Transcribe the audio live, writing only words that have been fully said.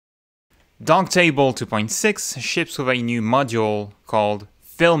Darktable 2.6 ships with a new module called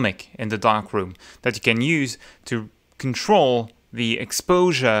Filmic in the darkroom that you can use to control the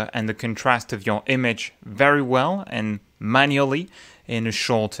exposure and the contrast of your image very well and manually in a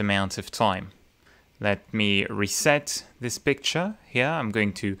short amount of time. Let me reset this picture here. I'm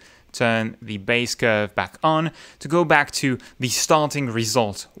going to turn the base curve back on to go back to the starting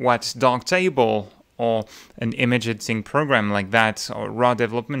result, what Darktable or an image editing program like that or raw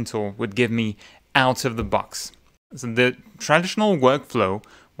development tool would give me out of the box. So the traditional workflow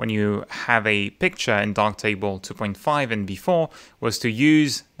when you have a picture in Darktable 2.5 and before was to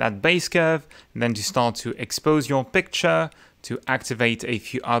use that base curve and then to start to expose your picture, to activate a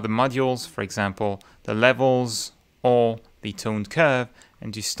few other modules, for example, the levels or the toned curve,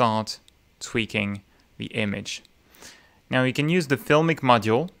 and to start tweaking the image. Now you can use the Filmic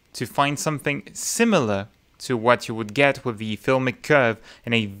module to find something similar to what you would get with the Filmic curve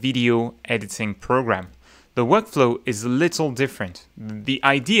in a video editing program. The workflow is a little different. The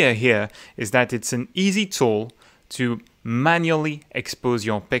idea here is that it's an easy tool to manually expose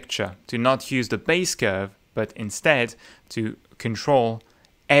your picture, to not use the base curve, but instead to control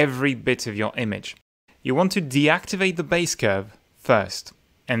every bit of your image. You want to deactivate the base curve first,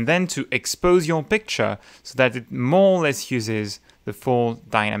 and then to expose your picture so that it more or less uses the full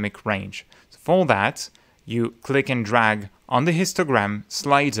dynamic range. So for that, you click and drag on the histogram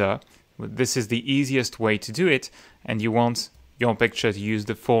slider. This is the easiest way to do it, and you want your picture to use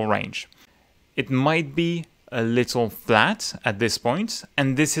the full range. It might be a little flat at this point,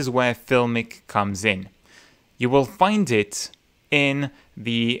 and this is where Filmic comes in. You will find it in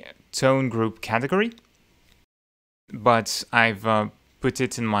the tone group category, but I've put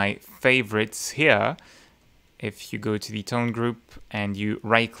it in my favorites here. If you go to the tone group and you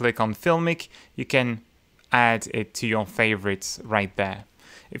right click on Filmic, you can add it to your favorites right there.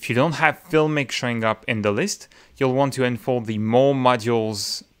 If you don't have Filmic showing up in the list, you'll want to unfold the More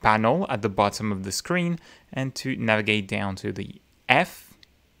Modules panel at the bottom of the screen and to navigate down to the F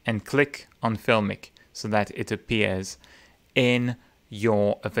and click on Filmic so that it appears in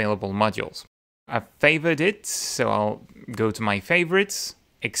your available modules. I've favored it, so I'll go to my favorites,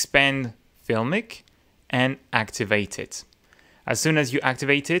 expand Filmic, and activate it. As soon as you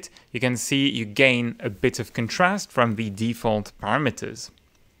activate it, you can see you gain a bit of contrast from the default parameters.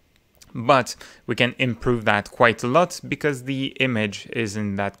 But we can improve that quite a lot because the image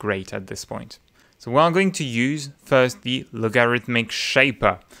isn't that great at this point. So we're going to use first the logarithmic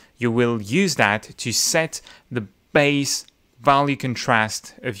shaper. You will use that to set the base value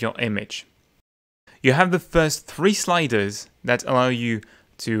contrast of your image. You have the first three sliders that allow you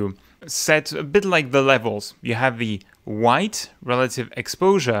to set a bit like the levels. You have the white relative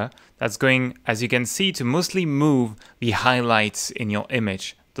exposure that's going, as you can see, to mostly move the highlights in your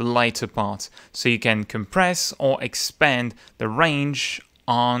image, the lighter part, so you can compress or expand the range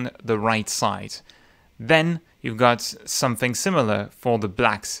on the right side. Then you've got something similar for the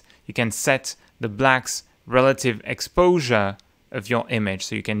blacks. You can set the blacks relative exposure of your image,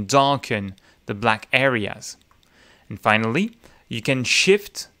 so you can darken the black areas. And finally, you can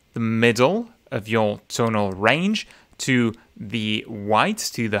shift the middle of your tonal range to the whites,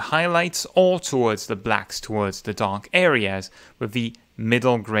 to the highlights, or towards the blacks, towards the dark areas with the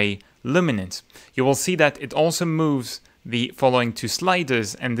middle gray luminance. You will see that it also moves the following two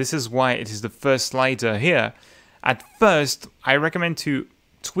sliders, and this is why it is the first slider here. At first, I recommend to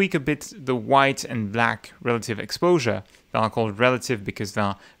tweak a bit the white and black relative exposure. They are called relative because they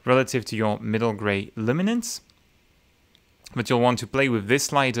are relative to your middle gray luminance. But you'll want to play with this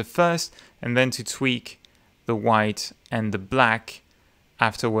slider first and then to tweak the white and the black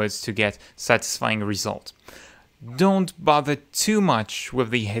afterwards to get satisfying result. Don't bother too much with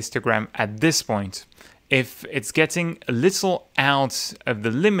the histogram at this point. If it's getting a little out of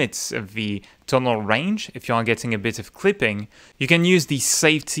the limits of the tonal range, if you are getting a bit of clipping, you can use the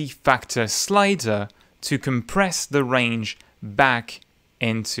safety factor slider to compress the range back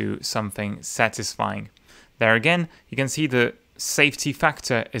into something satisfying. There again, you can see the safety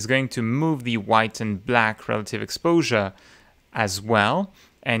factor is going to move the white and black relative exposure as well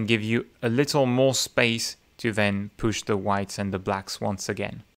and give you a little more space to then push the whites and the blacks once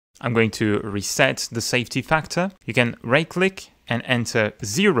again. I'm going to reset the safety factor. You can right click and enter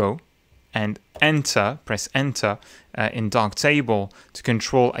 0 and press enter in Darktable to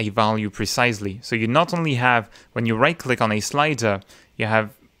control a value precisely. So you not only have, when you right click on a slider, you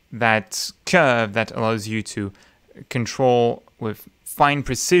have that curve that allows you to control with fine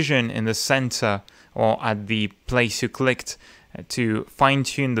precision in the center or at the place you clicked to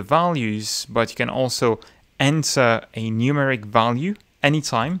fine-tune the values, but you can also enter a numeric value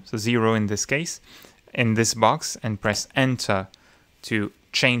anytime, so 0 in this case, in this box, and press enter to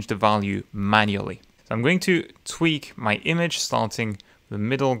change the value manually. So I'm going to tweak my image, starting with the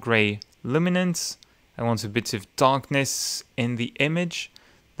middle gray luminance. I want a bit of darkness in the image.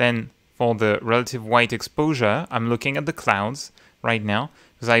 Then for the relative white exposure, I'm looking at the clouds right now,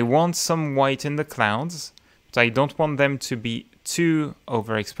 because I want some white in the clouds, but I don't want them to be too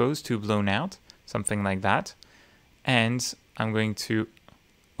overexposed, too blown out, something like that. And I'm going to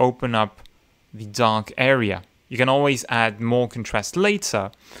open up the dark area. You can always add more contrast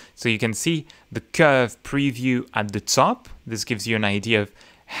later, so you can see the curve preview at the top. This gives you an idea of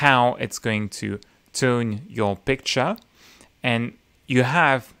how it's going to tone your picture. And you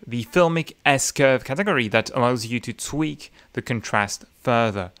have the Filmic S-curve category that allows you to tweak the contrast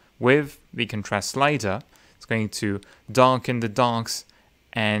further. With the contrast slider, it's going to darken the darks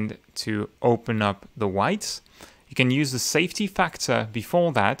and to open up the whites. You can use the safety factor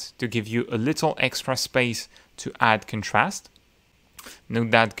before that to give you a little extra space to add contrast.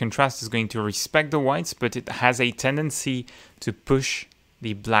 Note that contrast is going to respect the whites, but it has a tendency to push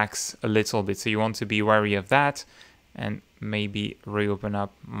the blacks a little bit. So you want to be wary of that, and maybe reopen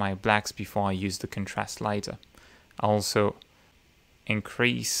up my blacks before I use the contrast slider. I'll also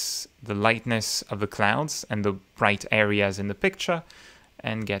increase the lightness of the clouds and the bright areas in the picture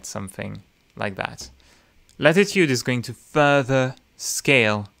and get something like that. Latitude is going to further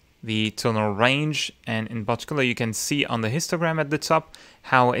scale the tonal range, and in particular you can see on the histogram at the top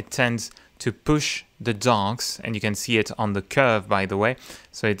how it tends to push the darks, and you can see it on the curve, by the way.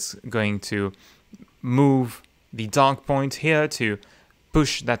 So it's going to move the dark point here to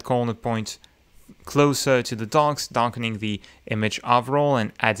push that corner point closer to the darks, darkening the image overall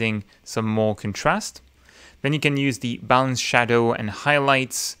and adding some more contrast. Then you can use the balance shadow and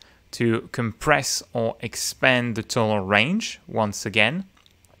highlights to compress or expand the tonal range once again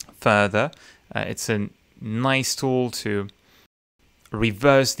further. It's a nice tool to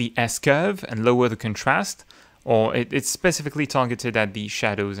reverse the S-curve and lower the contrast, or it's specifically targeted at the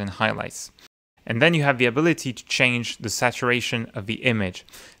shadows and highlights. And then you have the ability to change the saturation of the image.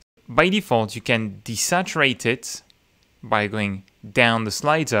 By default, you can desaturate it by going down the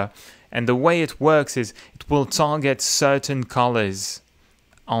slider, and the way it works is it will target certain colors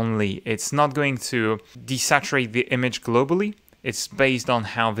only. It's not going to desaturate the image globally. It's based on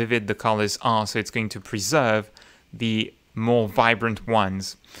how vivid the colors are, so it's going to preserve the more vibrant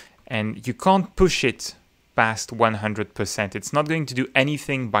ones. And you can't push it past 100%. It's not going to do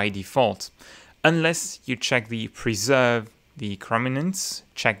anything by default unless you check the preserve the chrominance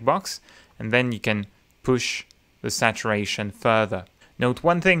checkbox, and then you can push the saturation further. Note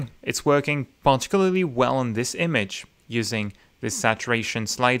one thing, it's working particularly well on this image using this saturation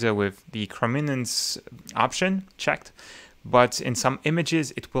slider with the chrominance option checked, but in some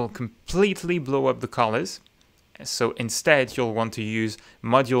images it will completely blow up the colors. So instead you'll want to use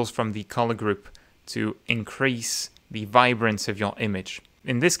modules from the color group to increase the vibrance of your image.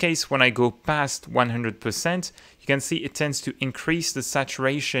 In this case, when I go past 100%, you can see it tends to increase the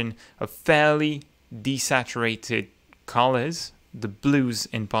saturation of fairly desaturated colors, the blues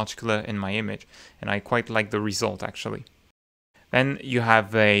in particular in my image, and I quite like the result actually. Then you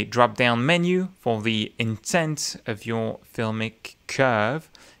have a drop-down menu for the intent of your filmic curve.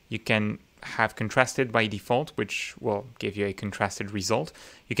 You can have contrasted by default, which will give you a contrasted result.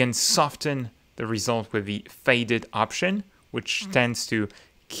 You can soften the result with the faded option, which tends to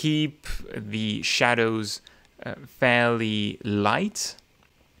keep the shadows fairly light.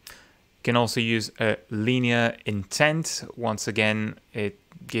 You can also use a linear intent. Once again, it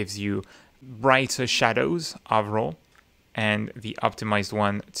gives you brighter shadows overall, and the optimized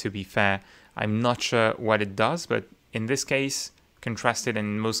one, to be fair, I'm not sure what it does, but in this case, contrasted, and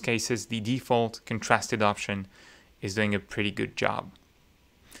in most cases, the default contrasted option is doing a pretty good job.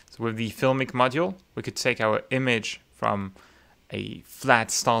 So with the Filmic module, we could take our image from a flat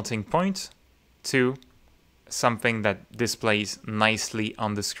starting point to something that displays nicely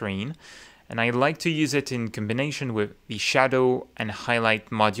on the screen. And I like to use it in combination with the shadow and highlight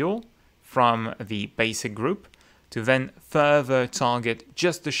module from the basic group to then further target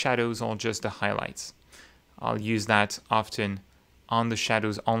just the shadows or just the highlights. I'll use that often on the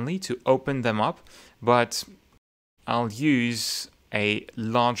shadows only to open them up, but I'll use a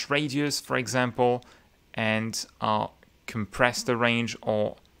large radius, for example, and I'll compress the range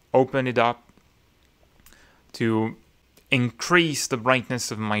or open it up to increase the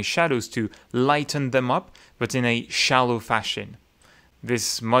brightness of my shadows, to lighten them up, but in a shallow fashion.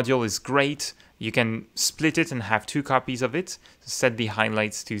 This module is great. You can split it and have two copies of it. Set the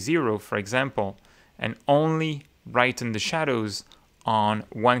highlights to 0, for example, and only brighten the shadows on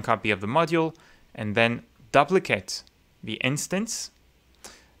one copy of the module and then duplicate the instance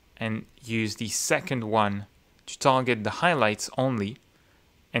and use the second one to target the highlights only,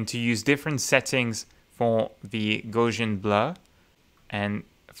 and to use different settings for the Gaussian blur and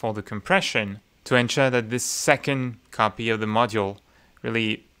for the compression to ensure that this second copy of the module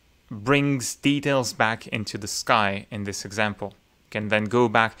really brings details back into the sky in this example. You can then go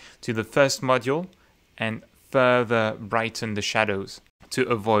back to the first module and further brighten the shadows to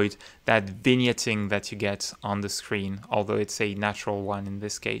avoid that vignetting that you get on the screen, although it's a natural one in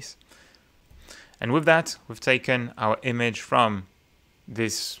this case. And with that, we've taken our image from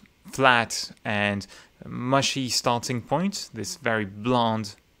this flat and mushy starting point, this very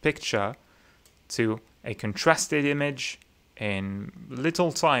blonde picture, to a contrasted image in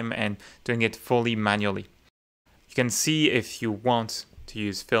little time and doing it fully manually. You can see if you want to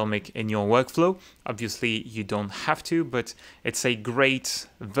use Filmic in your workflow. Obviously, you don't have to, but it's a great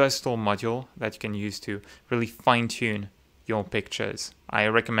versatile module that you can use to really fine-tune your pictures. I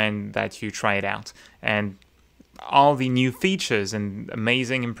recommend that you try it out. And all the new features and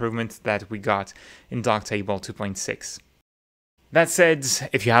amazing improvements that we got in Darktable 2.6. That said,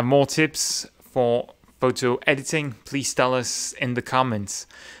 if you have more tips for photo editing, please tell us in the comments.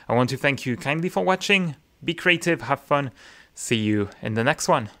 I want to thank you kindly for watching. Be creative, have fun. See you in the next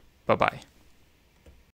one. Bye-bye.